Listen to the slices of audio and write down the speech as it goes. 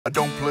I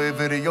don't play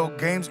video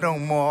games no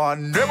more. I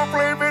never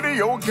play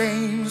video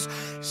games,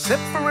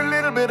 except for a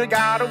little bit of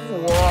God of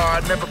War.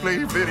 I never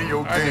play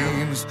video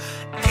games.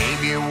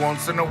 Maybe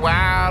once in a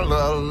while,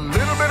 a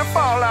little bit of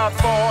Fallout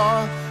 4.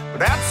 But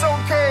that's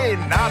okay,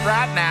 not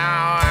right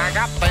now. I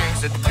got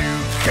things to do,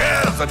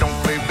 cause I don't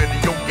play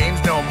video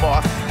games no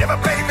more. Never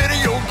play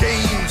video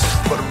games.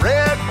 But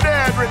Red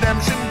Dead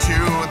Redemption 2,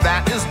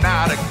 that is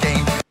not a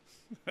game.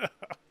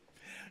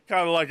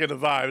 Kind of like in the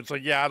vibe. It's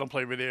like, yeah, I don't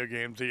play video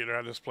games either.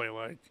 I just play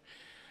like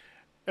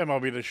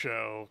MLB The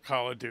Show,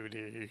 Call of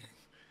Duty,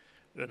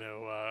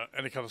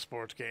 any kind of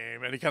sports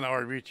game, any kind of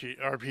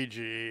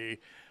RPG,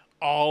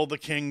 all the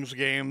King's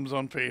games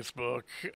on Facebook.